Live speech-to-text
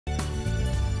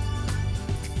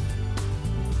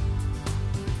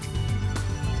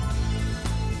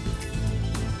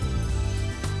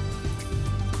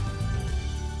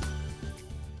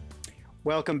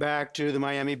Welcome back to the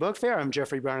Miami Book Fair. I'm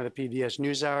Jeffrey Brown of the PBS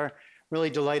NewsHour. Really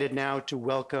delighted now to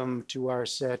welcome to our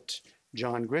set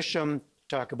John Grisham to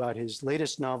talk about his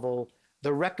latest novel,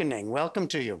 The Reckoning. Welcome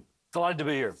to you. Glad to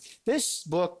be here. This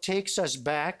book takes us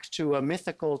back to a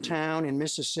mythical town in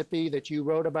Mississippi that you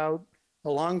wrote about a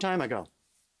long time ago.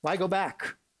 Why go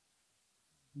back?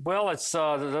 Well, it's there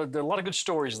are a lot of good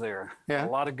stories there. Yeah. A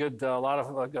lot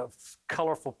of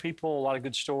colorful people, a lot of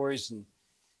good stories. And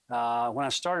when I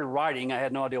started writing, I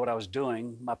had no idea what I was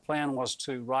doing. My plan was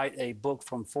to write a book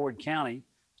from Ford County,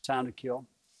 Time to Kill,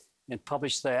 and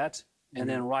publish that, and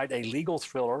then write a legal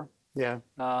thriller. Yeah.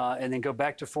 And then go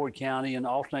back to Ford County and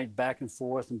alternate back and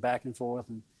forth and back and forth.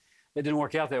 And it didn't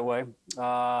work out that way.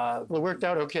 Well, it worked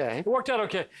out okay. It worked out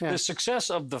okay. Yeah. The success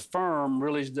of the firm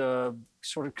really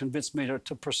sort of convinced me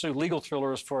to pursue legal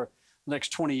thrillers for the next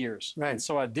 20 years. Right. And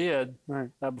so I did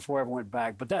before I ever went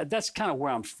back. But that's kind of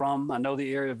where I'm from. I know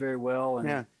the area very well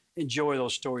and enjoy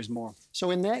those stories more.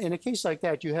 So in a case like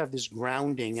that, you have this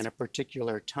grounding in a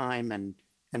particular time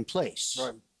and place.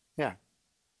 Right. Yeah.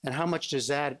 And how much does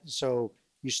that, so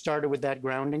you started with that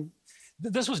grounding?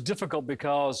 This was difficult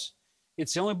because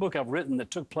it's the only book I've written that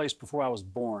took place before I was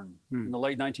born, in the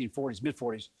late 1940s,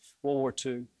 mid-40s, World War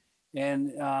II.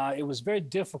 And it was very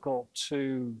difficult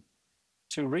to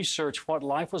research what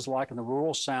life was like in the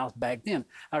rural South back then.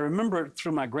 I remember it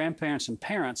through my grandparents and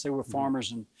parents. They were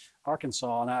farmers in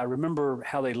Arkansas, and I remember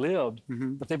how they lived,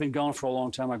 but they've been gone for a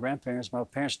long time, my grandparents. My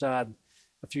parents died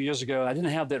a few years ago. I didn't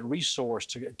have that resource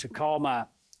to call my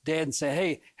dad and say,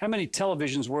 hey, how many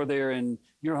televisions were there in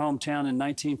your hometown in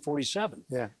 1947?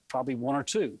 Yeah. Probably one or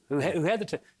two. Who had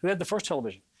the first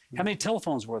television? How many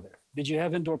telephones were there? Did you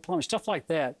have indoor plumbing? Stuff like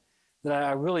that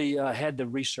I really had to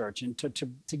research and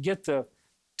to get the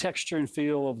texture and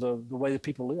feel of the way that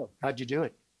people live. How'd you do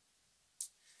it?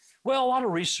 Well, a lot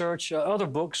of research, other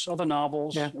books, other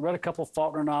novels. Yeah. I read a couple of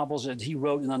Faulkner novels that he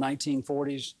wrote in the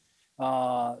 1940s.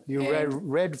 I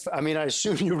mean, I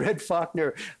assume you read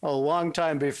Faulkner a long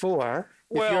time before.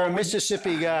 If you're a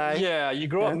Mississippi guy. Yeah, you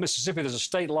grow up in Mississippi, there's a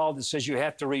state law that says you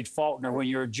have to read Faulkner when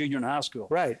you're a junior in high school.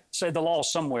 Right. Say the law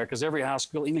somewhere, because every high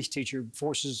school English teacher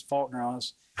forces Faulkner on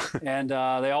us. And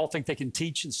they all think they can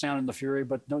teach the Sound and the Fury,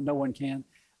 but no one can.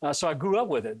 So I grew up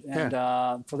with it, and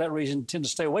for that reason, tend to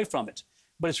stay away from it.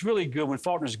 But it's really good. When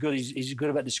Faulkner's good, he's good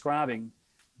about describing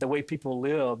the way people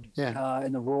lived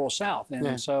in the rural South.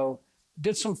 And so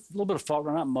did a little bit of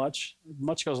Faulkner, not much.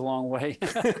 Much goes a long way.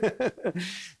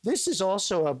 This is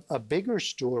also a bigger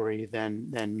story than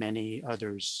many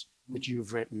others that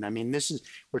you've written. I mean,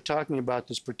 we're talking about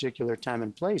this particular time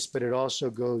and place, but it also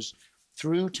goes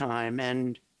through time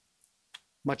and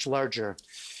much larger.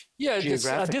 Yeah,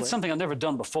 I did something I've never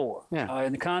done before. Yeah.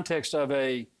 In the context of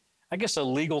I guess a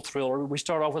legal thriller. We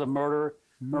start off with a murder,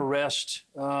 an arrest,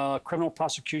 criminal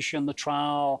prosecution, the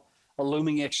trial, a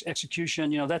looming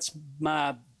execution. You know, that's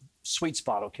my sweet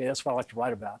spot, okay? That's what I like to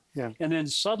write about. Yeah. And then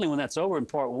suddenly when that's over in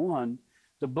part one,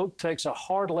 the book takes a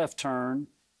hard left turn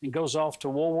and goes off to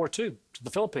World War II, to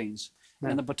the Philippines,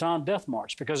 and the Bataan Death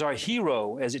March, because our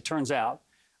hero, as it turns out,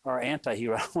 our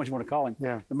anti-hero, what you want to call him,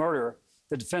 the murderer,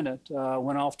 the defendant,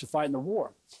 went off to fight in the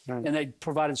war. Right. And they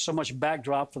provided so much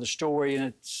backdrop for the story, and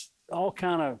it's all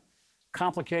kind of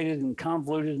complicated and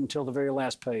convoluted until the very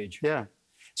last page. Yeah.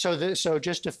 So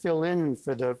just to fill in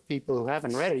for the people who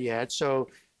haven't read it yet, so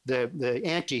the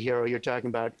anti-hero you're talking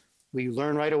about, we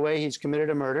learn right away he's committed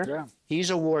a murder. Yeah.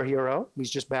 He's a war hero.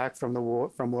 He's just back from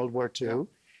from World War II. Yeah.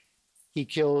 He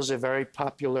kills a very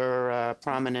popular,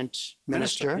 prominent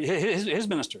minister. His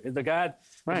minister, the guy,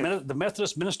 the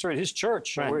Methodist minister at his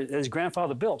church, where his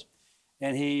grandfather built.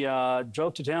 And he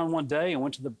drove to town one day and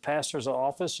went to the pastor's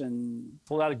office and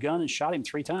pulled out a gun and shot him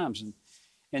 3 times.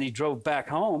 And he drove back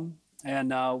home and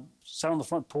sat on the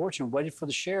front porch and waited for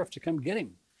the sheriff to come get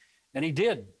him. And he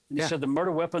did. And he said, the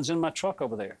murder weapon's in my truck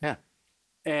over there. Yeah.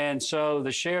 And so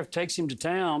the sheriff takes him to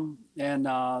town, and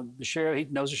the sheriff, he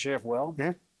knows the sheriff well.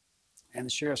 Yeah. And the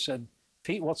sheriff said,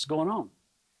 Pete, what's going on?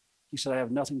 He said, I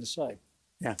have nothing to say.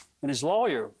 Yeah. And his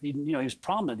lawyer, he was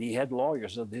prominent. He had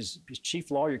lawyers. His chief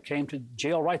lawyer came to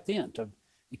jail right then.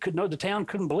 The town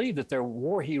couldn't believe that their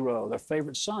war hero, their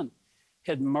favorite son,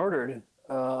 had murdered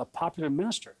a popular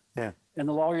minister. Yeah. And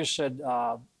the lawyer said,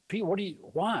 Pete,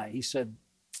 why? He said,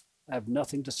 I have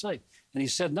nothing to say. And he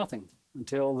said nothing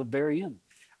until the very end.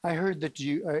 I heard that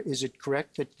is it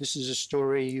correct that this is a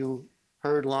story you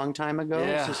heard a long time ago?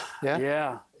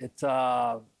 Yeah.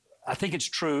 I think it's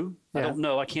true. Yeah. I don't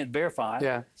know. I can't verify it.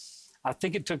 Yeah. I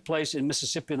think it took place in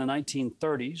Mississippi in the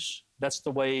 1930s. That's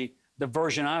the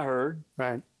version I heard.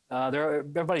 Right.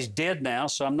 Everybody's dead now,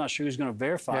 so I'm not sure who's going to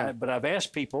verify it. But I've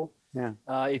asked people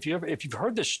if you've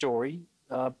heard this story,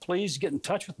 please get in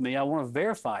touch with me. I want to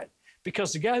verify it.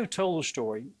 Because the guy who told the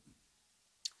story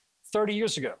 30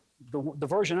 years ago, the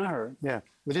version I heard. Yeah.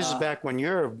 Well, this is back when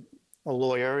you're a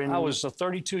lawyer. I was a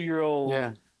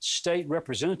 32-year-old state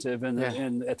representative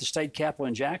at the state capitol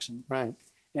in Jackson. Right.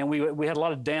 And we had a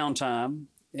lot of downtime.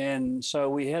 And so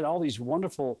we had all these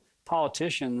wonderful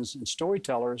politicians and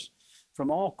storytellers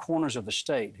from all corners of the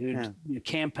state who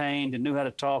campaigned and knew how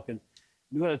to talk and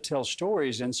knew how to tell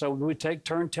stories. And so we would take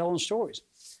turn telling stories.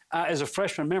 As a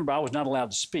freshman member, I was not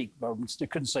allowed to speak, but I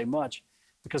couldn't say much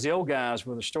because the old guys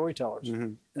were the storytellers.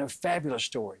 And they're fabulous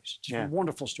stories, just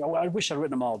wonderful stories. I wish I'd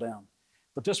written them all down,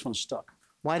 but this one stuck.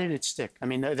 Why did it stick? I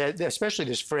mean, especially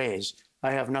this phrase,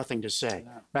 I have nothing to say,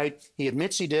 right? He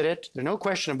admits he did it. There's no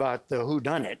question about the who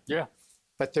done it. Yeah.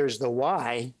 But there's the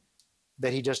why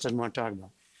that he just doesn't want to talk about.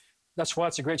 That's why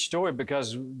it's a great story,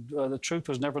 because the truth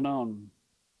was never known.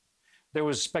 There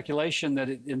was speculation that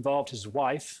it involved his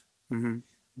wife,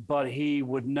 but he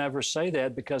would never say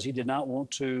that because he did not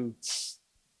want to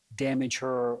damage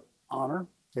her honor,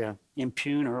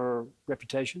 impugn her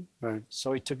reputation. Right.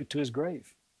 So he took it to his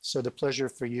grave. So the pleasure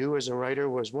for you as a writer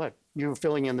was what? You were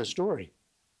filling in the story.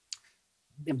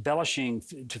 Embellishing,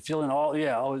 to fill in all,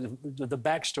 the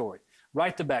backstory.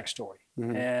 Write the backstory.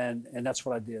 And that's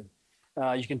what I did.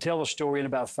 You can tell a story in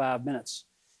about 5 minutes.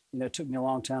 You know, it took me a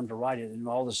long time to write it, and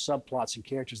all the subplots and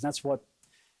characters. And that's what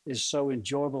is so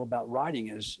enjoyable about writing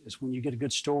is when you get a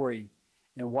good story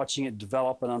and watching it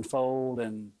develop and unfold,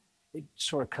 and it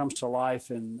sort of comes to life,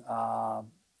 and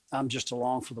I'm just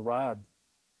along for the ride.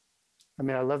 I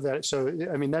mean, I love that. So,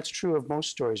 I mean, that's true of most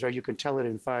stories, right? You can tell it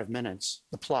in 5 minutes,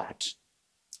 the plot.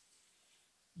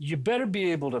 You better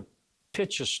be able to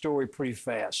pitch a story pretty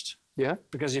fast. Yeah.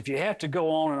 Because if you have to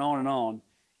go on and on and on,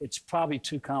 it's probably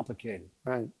too complicated.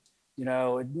 Right. You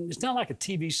know, it's not like a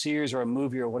TV series or a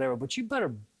movie or whatever, but you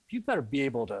better be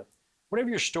able to, whatever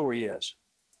your story is,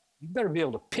 you better be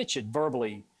able to pitch it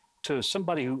verbally to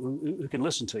somebody who can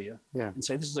listen to you and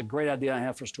say, this is a great idea I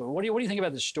have for a story. What do you think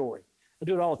about this story? I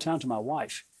do it all the time to my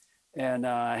wife, and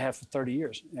I have for 30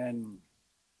 years. And,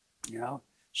 you know,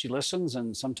 she listens,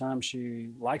 and sometimes she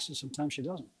likes it, sometimes she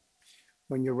doesn't.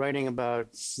 When you're writing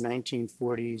about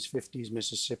 1940s, 50s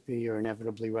Mississippi, you're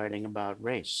inevitably writing about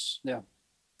race. Yeah.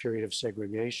 Period of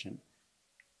segregation,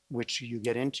 which you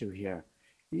get into here.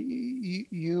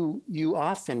 You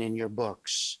often in your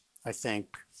books, I think,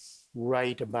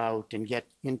 write about and get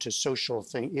into social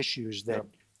issues that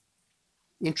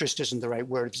interest isn't the right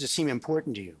word. Does it seem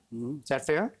important to you? Is that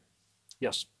fair?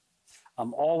 Yes.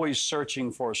 I'm always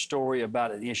searching for a story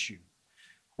about an issue,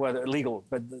 whether legal,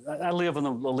 but I live in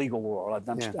the legal world.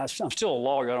 I'm still a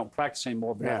lawyer. I don't practice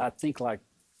anymore, but I think like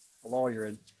a lawyer.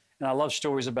 And I love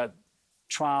stories about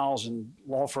trials and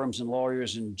law firms and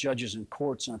lawyers and judges and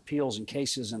courts and appeals and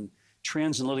cases and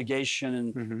trends in litigation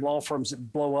and law firms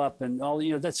that blow up and all.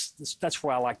 You know, that's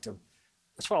where I like to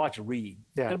read.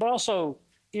 Yeah. But also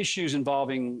issues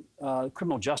involving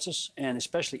criminal justice and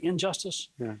especially injustice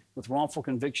with wrongful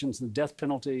convictions and the death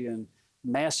penalty and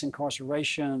mass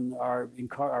incarceration, our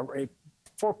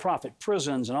for-profit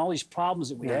prisons, and all these problems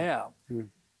that we have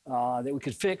that we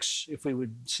could fix if we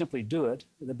would simply do it.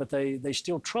 But they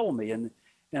still trouble me. And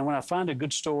when I find a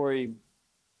good story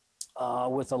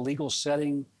with a legal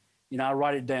setting, you know, I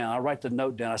write it down. I write the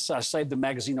note down. I save the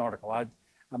magazine article. I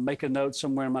make a note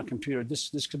somewhere in my computer.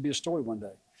 This could be a story one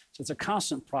day. So it's a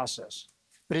constant process.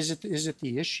 But is it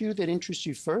the issue that interests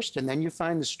you first, and then you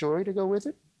find the story to go with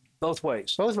it? Both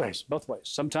ways. Both ways. Both ways.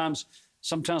 Sometimes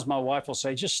my wife will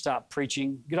say, just stop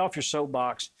preaching, get off your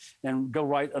soapbox, and go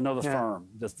write another firm.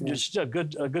 Just a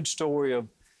good story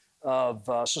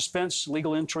of suspense,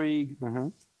 legal intrigue,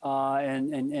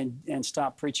 and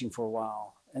stop preaching for a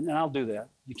while. And I'll do that.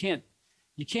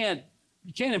 You can't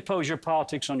impose your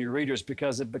politics on your readers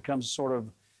because it becomes sort of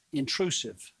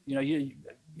intrusive. You know,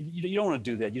 you don't want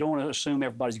to do that. You don't want to assume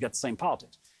everybody's got the same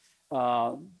politics.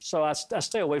 So I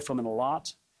stay away from it a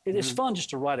lot. It's fun just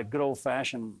to write a good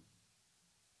old-fashioned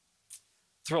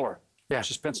thriller,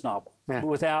 suspense novel,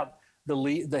 without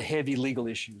the heavy legal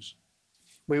issues.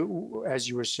 As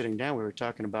you were sitting down, we were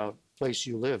talking about the place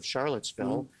you live,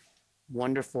 Charlottesville.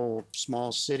 Wonderful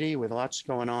small city with lots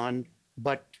going on,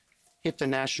 but hit the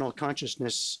national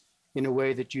consciousness in a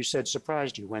way that you said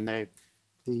surprised you when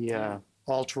the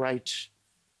alt-right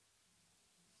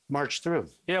marched through.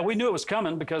 Yeah, we knew it was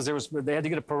coming because they had to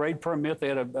get a parade permit. They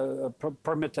had a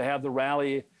permit to have the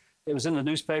rally. It was in the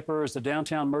newspapers. The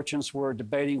downtown merchants were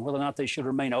debating whether or not they should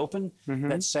remain open.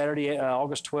 That Saturday,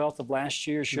 August 12th of last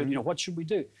year, you know, what should we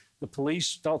do? The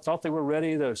police thought they were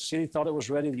ready. The city thought it was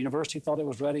ready. The university thought it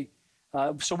was ready.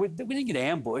 So we didn't get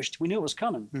ambushed. We knew it was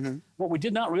coming. What we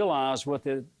did not realize was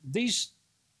that these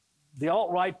the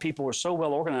alt-right people were so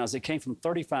well organized, they came from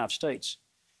 35 states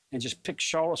and just picked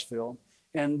Charlottesville.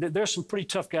 And there's some pretty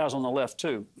tough guys on the left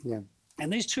too. Yeah.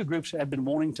 And these two groups had been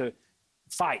wanting to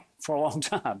fight for a long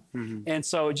time. And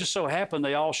so it just so happened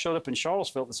they all showed up in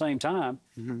Charlottesville at the same time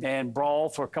and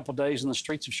brawled for a couple of days in the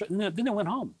streets of Charlottesville. And then they went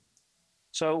home.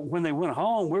 So when they went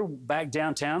home, we're back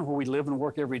downtown where we live and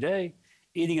work every day,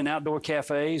 eating in outdoor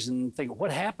cafes and thinking,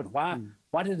 what happened?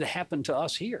 Why did it happen to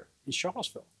us here in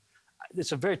Charlottesville?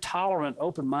 It's a very tolerant,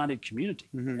 open-minded community,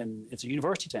 and it's a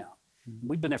university town.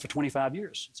 We've been there for 25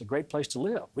 years. It's a great place to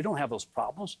live. We don't have those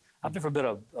problems. I've never been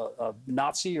a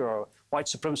Nazi or a white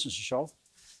supremacist in Charlottesville.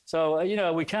 So, you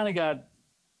know, we kind of got,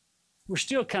 we're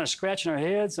still kind of scratching our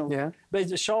heads.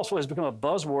 But Charlottesville has become a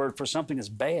buzzword for something that's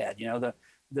bad, you know,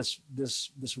 this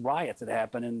riot that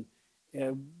happened. And,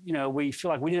 you know, we feel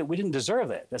like we didn't deserve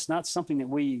that. That's not something that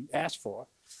we asked for.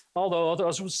 Although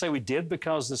others would say we did,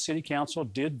 because the city council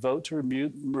did vote to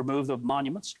remove the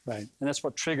monuments. Right. And that's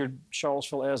what triggered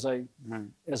Charlottesville as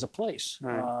a place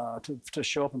to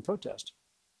show up and protest.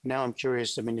 Now I'm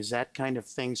curious, I mean, is that kind of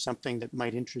thing something that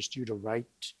might interest you to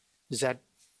write? Does that,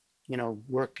 you know,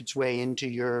 work its way into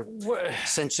your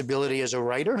sensibility as a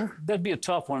writer? That'd be a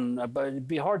tough one, but it'd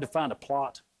be hard to find a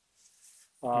plot.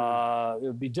 It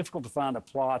would be difficult to find a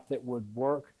plot that would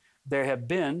work. There have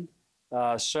been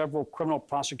several criminal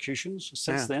prosecutions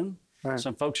since then.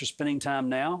 Some folks are spending time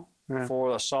now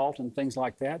for assault and things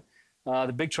like that.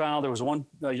 The big trial, there was one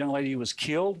young lady who was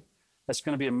killed. That's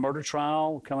going to be a murder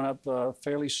trial coming up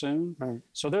fairly soon.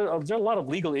 So there are a lot of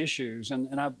legal issues.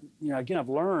 And I've, you know, again, I've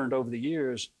learned over the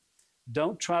years,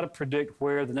 don't try to predict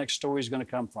where the next story is going to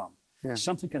come from.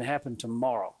 Something can happen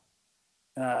tomorrow.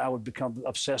 And I would become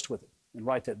obsessed with it and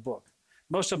write that book.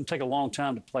 Most of them take a long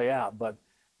time to play out, but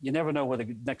you never know where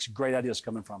the next great idea is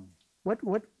coming from.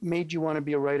 What made you want to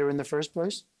be a writer in the first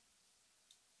place?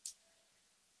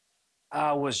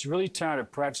 I was really tired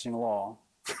of practicing law.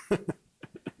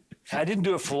 I didn't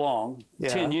do it for long,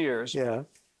 10 years.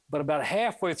 But about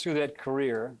halfway through that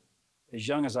career, as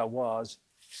young as I was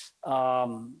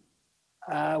kind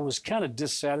of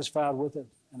dissatisfied with it.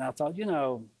 And I thought, you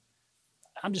know,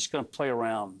 I'm just going to play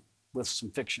around with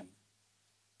some fiction.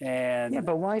 And yeah,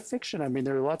 but why fiction? I mean,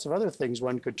 there are lots of other things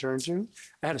one could turn to.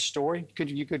 I had a story.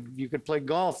 You could play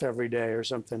golf every day or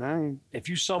something. If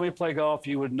you saw me play golf,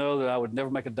 you would know that I would never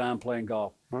make a dime playing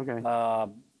golf. Okay. I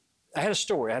had a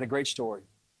story. I had a great story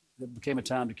that became a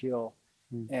time to kill.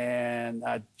 And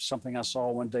something I saw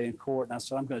one day in court, and I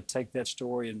said, I'm going to take that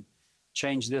story and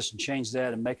change this and change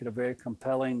that and make it a very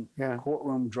compelling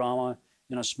courtroom drama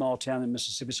in a small town in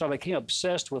Mississippi. So I became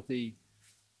obsessed with the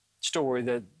story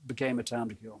that became A Time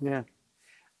to Kill. Yeah.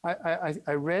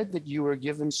 I read that you were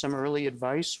given some early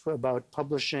advice about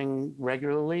publishing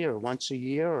regularly or once a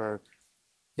year, or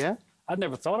I'd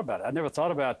never thought about it. I never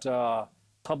thought about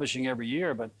publishing every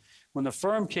year, but when the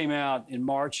firm came out in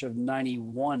March of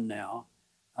 '91 now,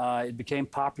 it became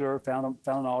popular, found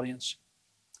an audience.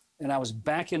 And I was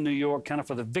back in New York kind of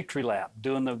for the victory lap,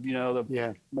 doing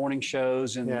the morning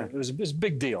shows, and it was a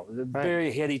big deal. It was a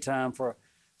very heady time for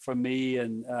me,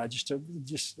 and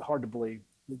just hard to believe,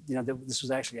 you know, that this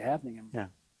was actually happening. And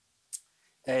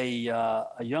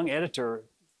a young editor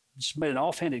just made an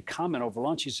offhanded comment over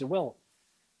lunch. He said, "Well,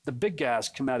 the big guys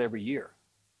come out every year.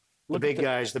 The big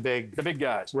guys, the big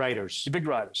guys, writers, the big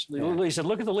writers." He said,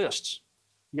 "Look at the lists.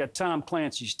 You got Tom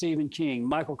Clancy, Stephen King,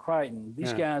 Michael Crichton.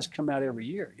 These guys come out every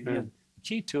year. You know, the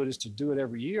key to it is to do it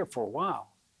every year for a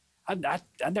while." I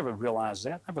never realized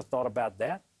that. I never thought about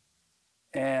that.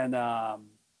 And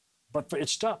but it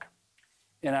stuck.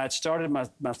 And I'd started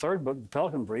my third book, The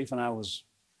Pelican Brief, and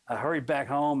I hurried back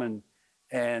home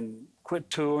and quit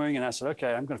touring. And I said,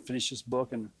 okay, I'm going to finish this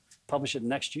book and publish it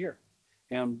next year.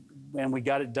 And we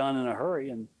got it done in a hurry,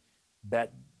 and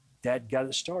that got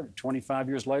it started. 25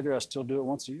 years later, I still do it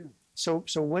once a year. So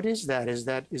what is that? Is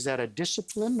that a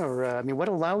discipline, or I mean, what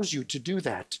allows you to do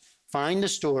that? Find the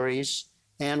stories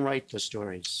and write the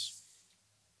stories.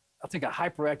 I think a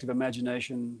hyperactive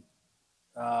imagination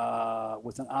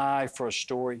with an eye for a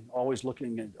story, always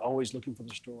looking for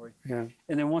the story. And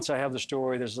then once I have the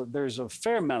story, there's a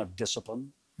fair amount of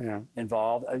discipline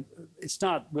involved. It's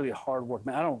not really hard work.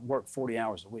 Man, I don't work 40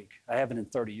 hours a week. I haven't in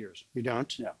 30 years. You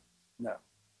don't? No.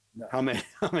 How many?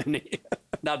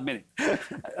 Not many.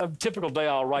 A typical day,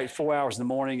 I'll write 4 hours in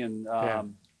the morning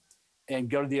and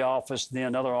go to the office, then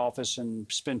another office,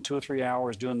 and spend 2 or 3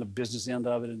 hours doing the business end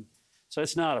of it. And so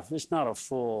it's not a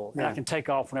full. I can take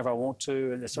off whenever I want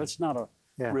to, and so it's not a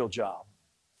real job.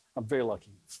 I'm very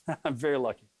lucky. I'm very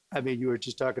lucky. I mean, you were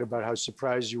just talking about how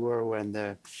surprised you were when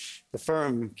the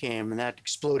firm came and that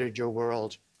exploded your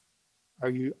world.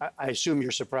 I assume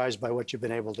you're surprised by what you've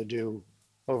been able to do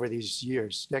over these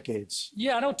years, decades.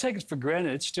 Yeah, I don't take it for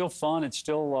granted. It's still fun. It's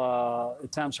still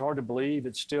at times hard to believe.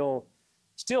 It's still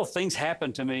things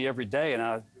happen to me every day. And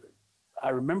I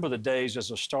remember the days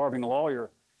as a starving lawyer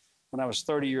when I was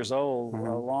 30 years old,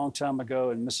 a long time ago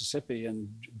in Mississippi, and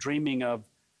dreaming of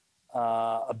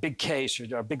a big case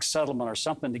or a big settlement or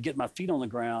something to get my feet on the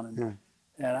ground.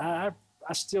 And I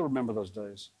still remember those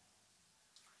days.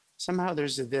 Somehow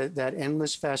there's that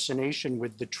endless fascination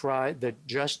with the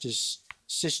justice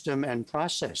system and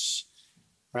process,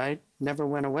 right? Never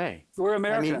went away. We're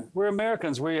American. I mean, we're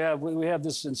Americans. We have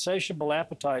this insatiable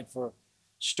appetite for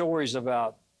stories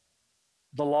about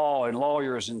the law and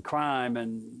lawyers and crime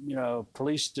and, you know,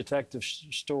 police detective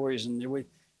stories. And we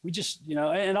just, you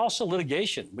know, and also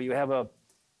litigation. We have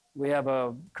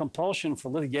a compulsion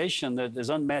for litigation that is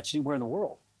unmatched anywhere in the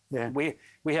world. Yeah.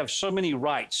 We have so many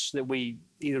rights that we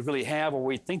either really have or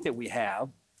we think that we have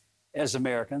as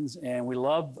Americans, and we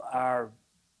love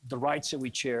the rights that we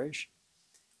cherish.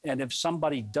 And if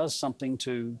somebody does something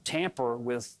to tamper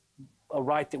with a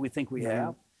right that we think we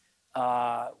have,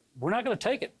 we're not going to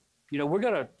take it. You know, we're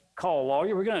going to call a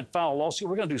lawyer, we're going to file a lawsuit,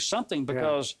 we're going to do something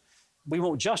because we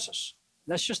want justice.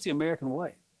 That's just the American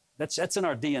way. That's in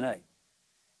our DNA.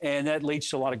 And that leads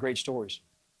to a lot of great stories.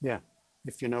 Yeah,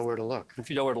 if you know where to look. If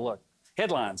you know where to look.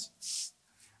 Headlines.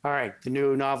 All right, the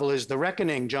new novel is The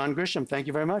Reckoning. John Grisham, thank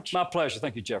you very much. My pleasure.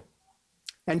 Thank you, Jeff.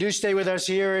 And do stay with us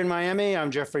here in Miami.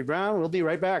 I'm Jeffrey Brown. We'll be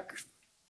right back.